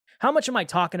How much am I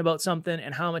talking about something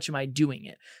and how much am I doing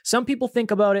it? Some people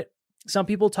think about it. Some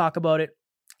people talk about it.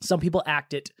 Some people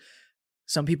act it.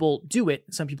 Some people do it.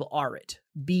 Some people are it.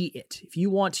 Be it. If you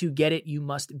want to get it, you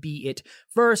must be it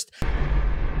first.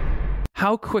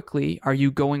 How quickly are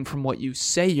you going from what you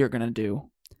say you're going to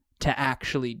do to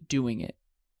actually doing it?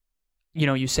 You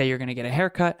know, you say you're going to get a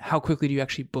haircut. How quickly do you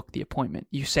actually book the appointment?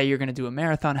 You say you're going to do a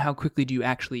marathon. How quickly do you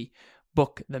actually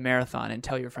book the marathon and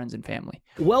tell your friends and family?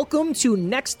 Welcome to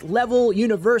Next Level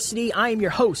University. I am your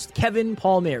host, Kevin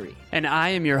Palmieri. And I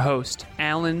am your host,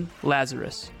 Alan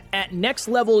Lazarus. At Next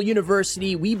Level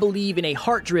University, we believe in a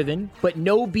heart-driven, but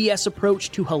no BS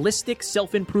approach to holistic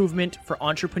self-improvement for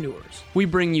entrepreneurs. We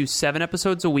bring you 7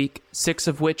 episodes a week, 6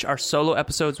 of which are solo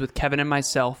episodes with Kevin and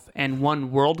myself, and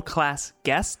 1 world-class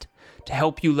guest to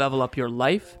help you level up your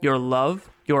life, your love,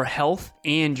 your health,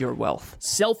 and your wealth.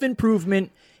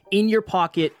 Self-improvement in your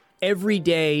pocket every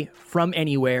day from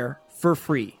anywhere for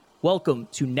free. Welcome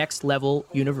to Next Level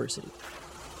University.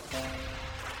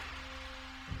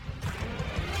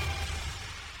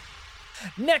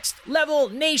 Next Level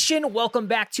Nation, welcome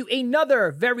back to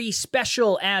another very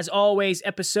special, as always,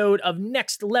 episode of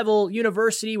Next Level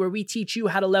University, where we teach you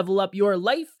how to level up your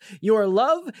life, your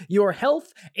love, your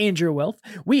health, and your wealth.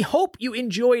 We hope you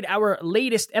enjoyed our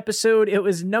latest episode. It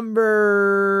was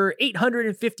number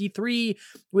 853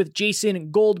 with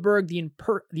Jason Goldberg,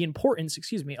 the importance,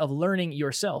 of learning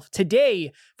yourself.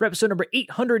 Today, for episode number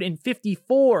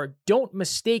 854, don't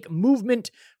mistake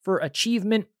movement for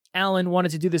achievement. Alan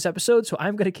wanted to do this episode, so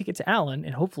I'm going to kick it to Alan,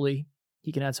 and hopefully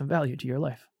he can add some value to your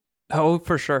life. Oh,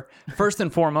 for sure. First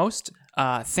and foremost,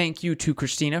 thank you to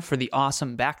Christina for the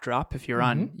awesome backdrop. If you're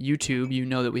on YouTube, you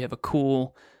know that we have a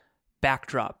cool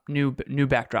backdrop, new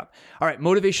backdrop. All right,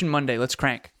 Motivation Monday. Let's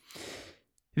crank.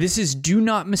 This is do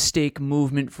not mistake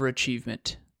movement for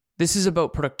achievement. This is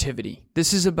about productivity.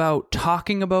 This is about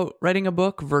talking about writing a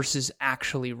book versus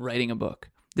actually writing a book.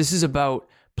 This is about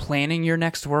planning your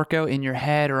next workout in your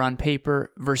head or on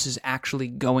paper versus actually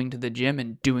going to the gym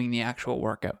and doing the actual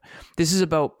workout. This is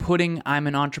about putting I'm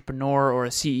an entrepreneur or a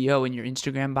CEO in your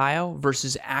Instagram bio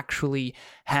versus actually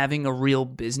having a real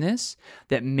business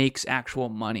that makes actual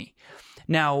money.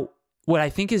 Now, what I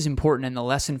think is important and the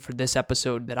lesson for this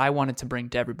episode that I wanted to bring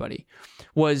to everybody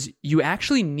was you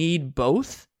actually need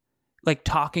both, like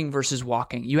talking versus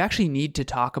walking. You actually need to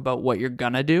talk about what you're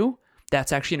gonna do.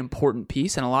 That's actually an important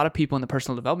piece. And a lot of people in the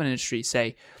personal development industry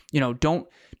say, you know, don't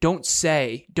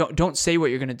say what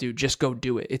you're going to do, just go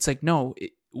do it. It's like, no,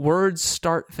 words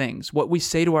start things. What we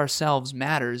say to ourselves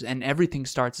matters, and everything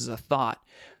starts as a thought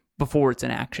before it's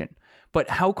an action. But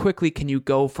how quickly can you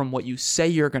go from what you say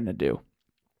you're going to do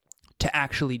to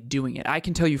actually doing it? I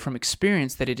can tell you from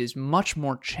experience that it is much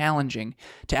more challenging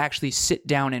to actually sit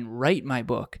down and write my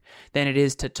book than it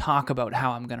is to talk about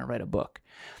how I'm going to write a book.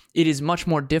 It is much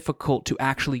more difficult to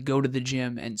actually go to the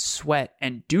gym and sweat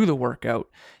and do the workout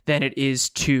than it is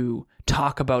to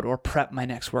talk about or prep my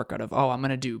next workout of, I'm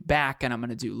going to do back and I'm going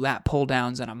to do lat pull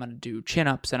downs and I'm going to do chin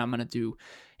ups and I'm going to do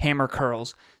hammer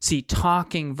curls. See,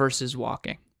 talking versus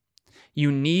walking.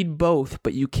 You need both,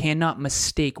 but you cannot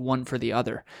mistake one for the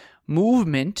other.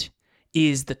 Movement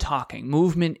is the talking.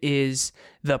 Movement is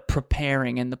the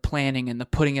preparing and the planning and the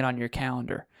putting it on your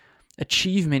calendar.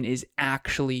 Achievement is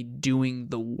actually doing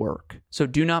the work. So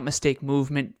do not mistake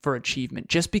movement for achievement.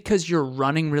 Just because you're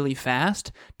running really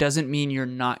fast doesn't mean you're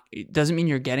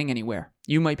getting anywhere.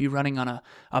 You might be running on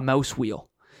a mouse wheel,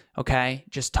 okay?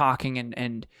 Just talking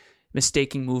and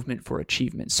mistaking movement for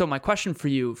achievement. So my question for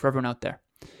you, for everyone out there,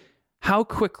 how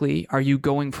quickly are you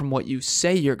going from what you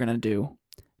say you're going to do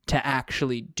to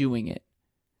actually doing it?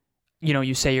 You know,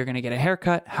 you say you're going to get a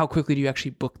haircut. How quickly do you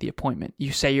actually book the appointment?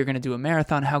 You say you're going to do a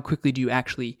marathon. How quickly do you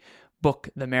actually book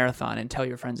the marathon and tell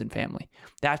your friends and family?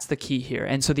 That's the key here.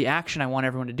 And so the action I want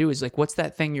everyone to do is like, what's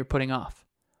that thing you're putting off?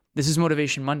 This is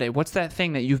Motivation Monday. What's that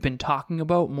thing that you've been talking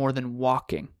about more than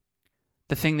walking?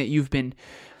 The thing that you've been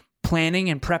planning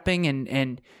and prepping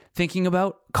and thinking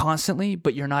about constantly,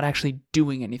 but you're not actually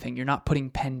doing anything. You're not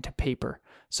putting pen to paper,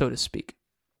 so to speak.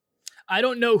 I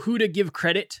don't know who to give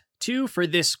credit to for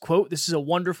this quote. This is a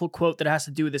wonderful quote that has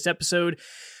to do with this episode.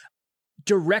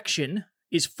 Direction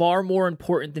is far more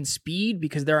important than speed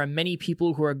because there are many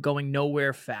people who are going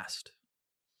nowhere fast.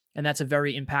 And that's a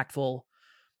very impactful,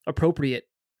 appropriate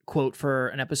quote for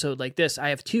an episode like this. I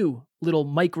have 2 little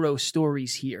micro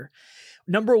stories here.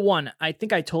 Number 1, I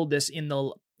think I told this in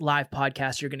the live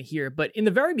podcast you're going to hear. But in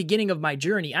the very beginning of my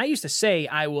journey, I used to say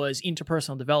I was into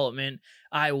personal development.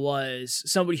 I was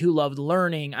somebody who loved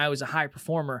learning. I was a high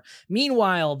performer.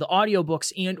 Meanwhile, the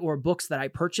audiobooks and or books that I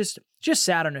purchased just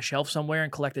sat on a shelf somewhere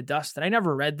and collected dust, and I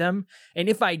never read them. And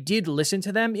if I did listen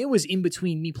to them, it was in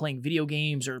between me playing video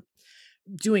games or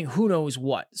doing who knows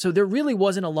what. So there really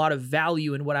wasn't a lot of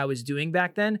value in what I was doing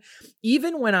back then.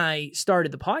 Even when I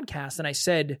started the podcast and I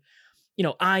said, you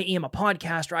know, I am a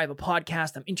podcaster, I have a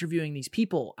podcast, I'm interviewing these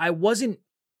people, I was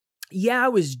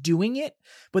doing it,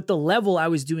 but the level I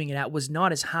was doing it at was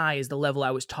not as high as the level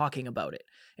I was talking about it.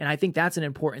 And I think that's an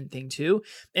important thing too.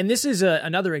 And this is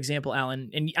another example, Alan,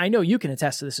 and I know you can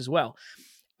attest to this as well.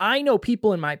 I know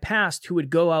people in my past who would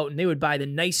go out and they would buy the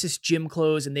nicest gym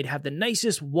clothes and they'd have the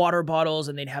nicest water bottles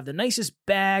and they'd have the nicest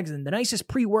bags and the nicest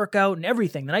pre-workout and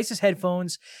everything, the nicest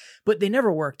headphones, but they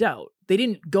never worked out. They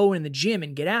didn't go in the gym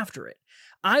and get after it.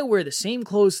 I wear the same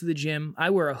clothes to the gym. I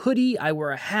wear a hoodie, I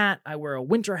wear a hat, I wear a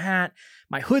winter hat.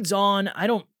 My hood's on. I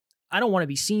don't want to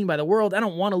be seen by the world. I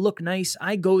don't want to look nice.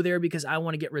 I go there because I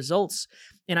want to get results,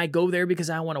 and I go there because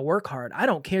I want to work hard. I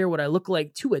don't care what I look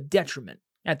like to a detriment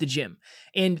at the gym.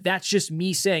 And that's just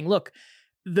me saying, look,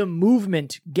 the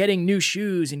movement, getting new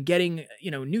shoes and getting,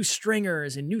 new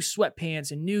stringers and new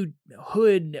sweatpants and new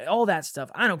hood, all that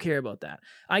stuff. I don't care about that.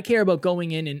 I care about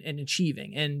going in and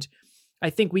achieving. And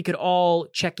I think we could all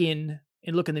check in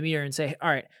and look in the mirror and say, all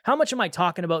right, how much am I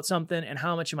talking about something and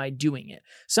how much am I doing it?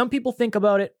 Some people think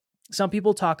about it. Some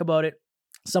people talk about it.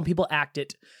 Some people act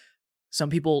it. Some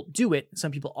people do it.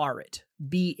 Some people are it.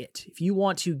 Be it. If you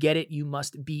want to get it, you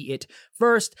must be it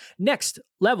first. Next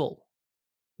level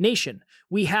Nation.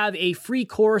 We have a free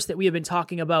course that we have been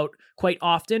talking about quite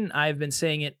often. I've been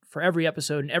saying it for every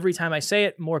episode, and every time I say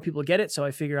it, more people get it. So I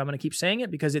figure I'm going to keep saying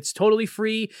it because it's totally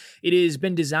free. It has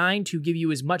been designed to give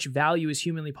you as much value as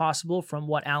humanly possible from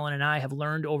what Alan and I have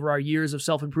learned over our years of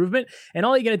self-improvement. And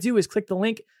all you got to do is click the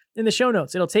link in the show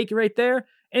notes. It'll take you right there,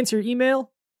 enter your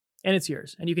email, and it's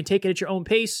yours. And you can take it at your own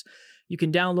pace. You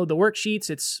can download the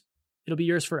worksheets. It'll be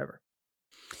yours forever.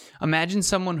 Imagine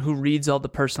someone who reads all the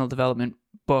personal development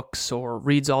books or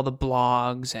reads all the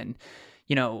blogs and,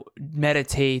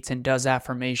 meditates and does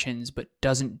affirmations, but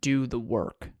doesn't do the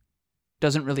work,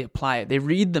 doesn't really apply it. They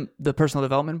read the personal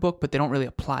development book, but they don't really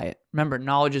apply it. Remember,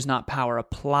 knowledge is not power.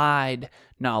 Applied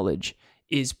knowledge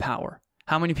is power.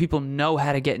 How many people know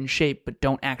how to get in shape, but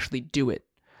don't actually do it?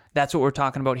 That's what we're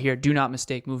talking about here. Do not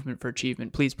mistake movement for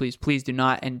achievement. Please, please, please do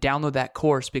not. And download that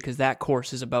course, because that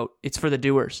course is it's for the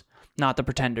doers, not the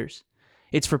pretenders.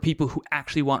 It's for people who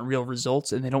actually want real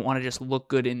results, and they don't want to just look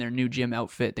good in their new gym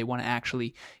outfit. They want to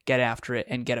actually get after it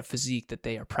and get a physique that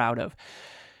they are proud of.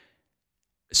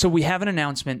 So we have an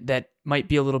announcement that might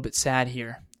be a little bit sad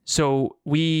here. So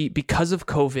because of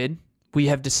COVID, we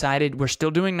have decided we're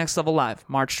still doing Next Level Live,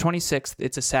 March 26th.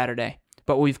 It's a Saturday.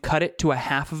 But we've cut it to a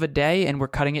half of a day, and we're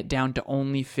cutting it down to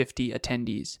only 50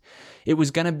 attendees. It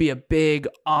was going to be a big,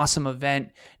 awesome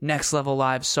event, Next Level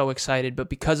Live, so excited.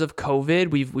 But because of COVID,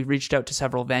 we've reached out to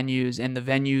several venues, and the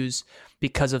venues,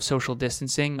 because of social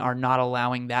distancing, are not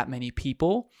allowing that many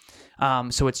people.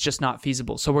 So it's just not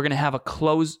feasible. So we're going to have a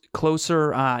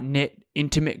closer knit,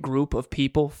 intimate group of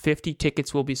people. 50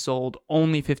 tickets will be sold,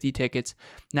 only 50 tickets,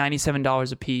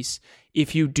 $97 a piece.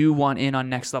 If you do want in on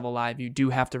Next Level Live, you do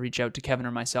have to reach out to Kevin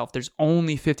or myself. There's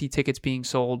only 50 tickets being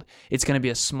sold. It's going to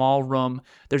be a small room.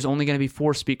 There's only going to be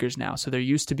 4 speakers now. So there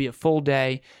used to be a full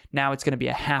day. Now it's going to be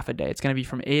a half a day. It's going to be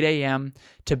from 8 a.m.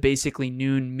 to basically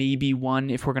noon, maybe 1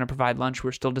 if we're going to provide lunch.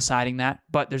 We're still deciding that.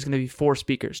 But there's going to be 4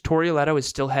 speakers. Tori Leto is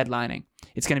still headlining.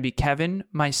 It's going to be Kevin,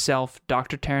 myself,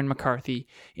 Dr. Taryn McCarthy,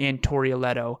 and Tori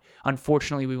Leto.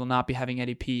 Unfortunately, we will not be having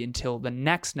Eddie P until the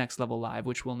Next Level Live,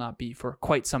 which will not be for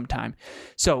quite some time.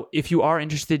 So if you are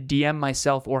interested, DM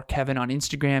myself or Kevin on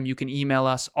Instagram. You can email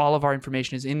us. All of our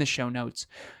information is in the show notes.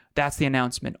 That's the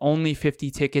announcement. Only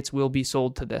 50 tickets will be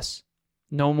sold to this.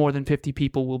 No more than 50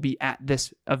 people will be at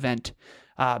this event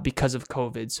because of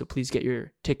COVID. So please get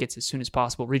your tickets as soon as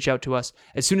possible. Reach out to us.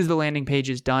 As soon as the landing page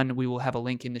is done, we will have a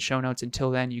link in the show notes.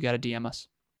 Until then, you got to DM us.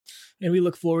 And we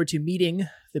look forward to meeting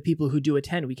the people who do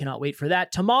attend. We cannot wait for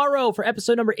that. Tomorrow, for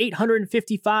episode number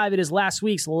 855, it is last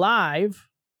week's live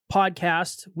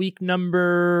podcast, week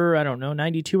number,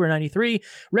 92 or 93,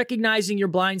 recognizing your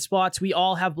blind spots. We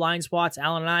all have blind spots.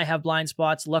 Alan and I have blind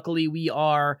spots. Luckily, we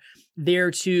are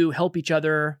there to help each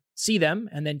other see them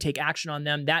and then take action on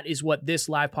them. That is what this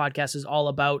live podcast is all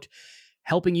about,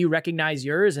 helping you recognize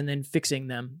yours and then fixing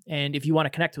them. And if you want to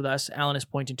connect with us, Alan is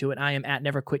pointing to it. I am at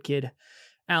NeverQuitKid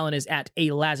Alan is at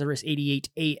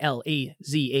alazarus88,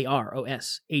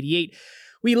 ALAZAROS88.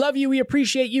 We love you. We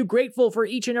appreciate you. Grateful for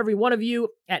each and every one of you.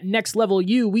 At Next Level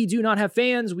U, we do not have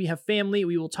fans. We have family.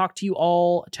 We will talk to you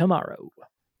all tomorrow.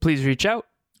 Please reach out.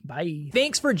 Bye.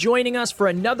 Thanks for joining us for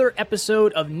another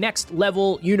episode of Next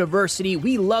Level University.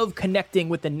 We love connecting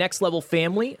with the Next Level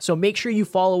family, so make sure you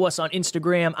follow us on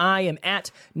Instagram. I am at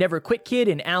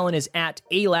NeverQuitKid, and Alan is at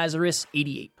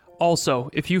alazarus88. Also,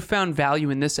 if you found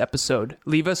value in this episode,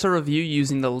 leave us a review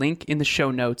using the link in the show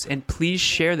notes, and please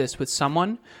share this with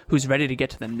someone who's ready to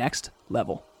get to the next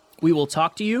level. We will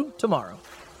talk to you tomorrow.